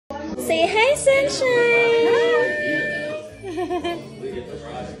Say hi, sunshine.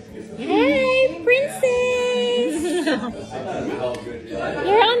 Hey, princess.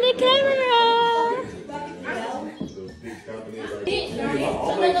 You're on the camera. Hey, hey,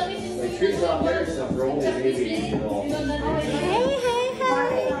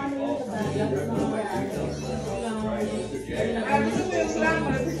 hi.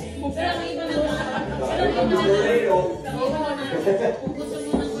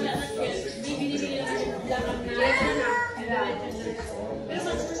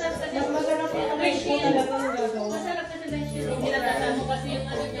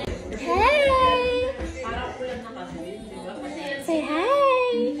 Hey! Say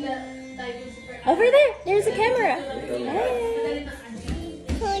hi! Over there! There's a camera! Hey!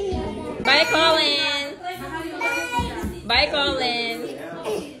 Bye, Collin! Bye, Collin!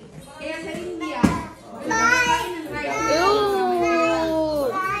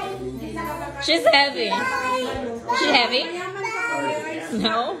 Ooh! She's heavy. She heavy?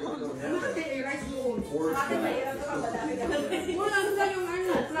 No?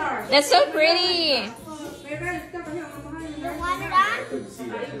 That's so pretty.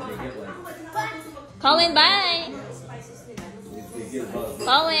 Collin, bye.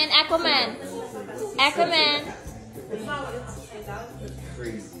 Collin, Aquaman. Aquaman.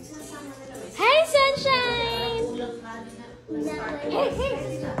 Hi, sunshine.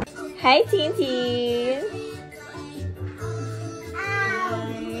 Hi, Teen Teen.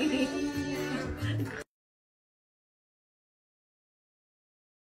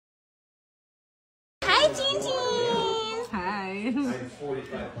 Hi, Teen Teen. Hi.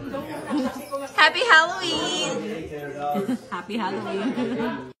 Happy Halloween. Happy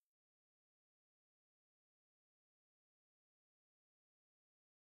Halloween.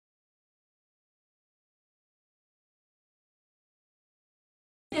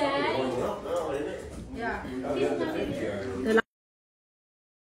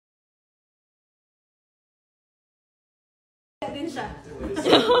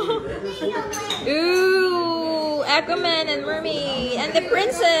 Ooh, Aquaman and Mermaid and the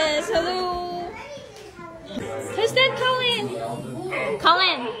princess. Hello. Who's that, Collin?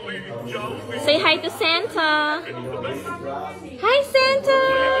 Collin, say hi to Santa. Hi, Santa.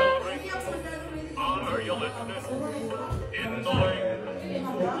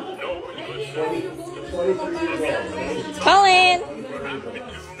 Collin.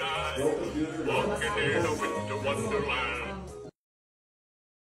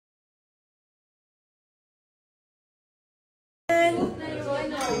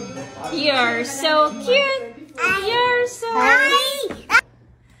 You're so cute. You're so cute.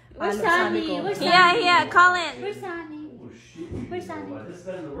 Where's Sunny? Yeah, Collin. Where's Sunny? Where's Sunny? This has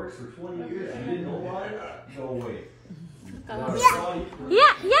been in the works for 20 years. You didn't know why? Go away.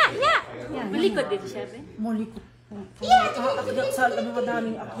 Yeah. Malikod dito siya, be? Malikod. Sa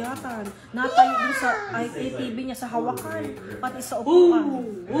madaming akyatan. Natayo dun sa ATV niya sa hawakan. Pati sa upuan.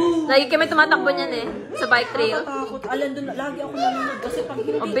 Lagi kami tumatakbo niyan eh. Sa bike trail. Nakatakot. Alam doon, lagi ako nanonood. Kasi pag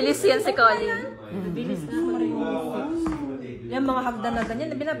hindi... O, bilis yan si Collin. Bilis na rin. Yung mga hagdan na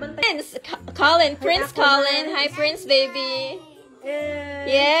ganyan, binabantay. Collin, Prince Collin. Hi, Prince baby.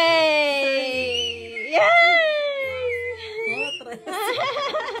 Yay! Yay!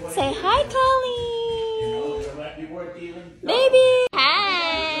 Say hi, Collin. Baby.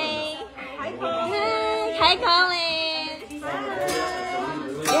 Hi. Hi, Collin. Hi, Collin.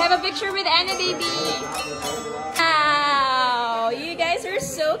 You have a picture with Anna, baby. Wow, you guys are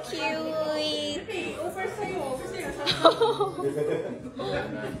so cute.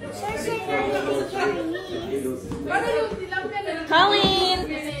 Collin.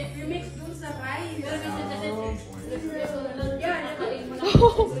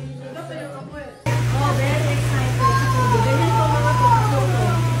 Oh, very excited. Ganyan po mga photo.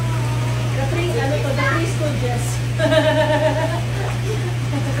 The three stooges.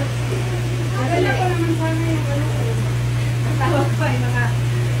 Maganda po naman sana yung ang tawag pa yung mga,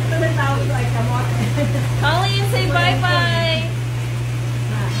 ito na tawag ito ay kamot. Collin, say bye-bye.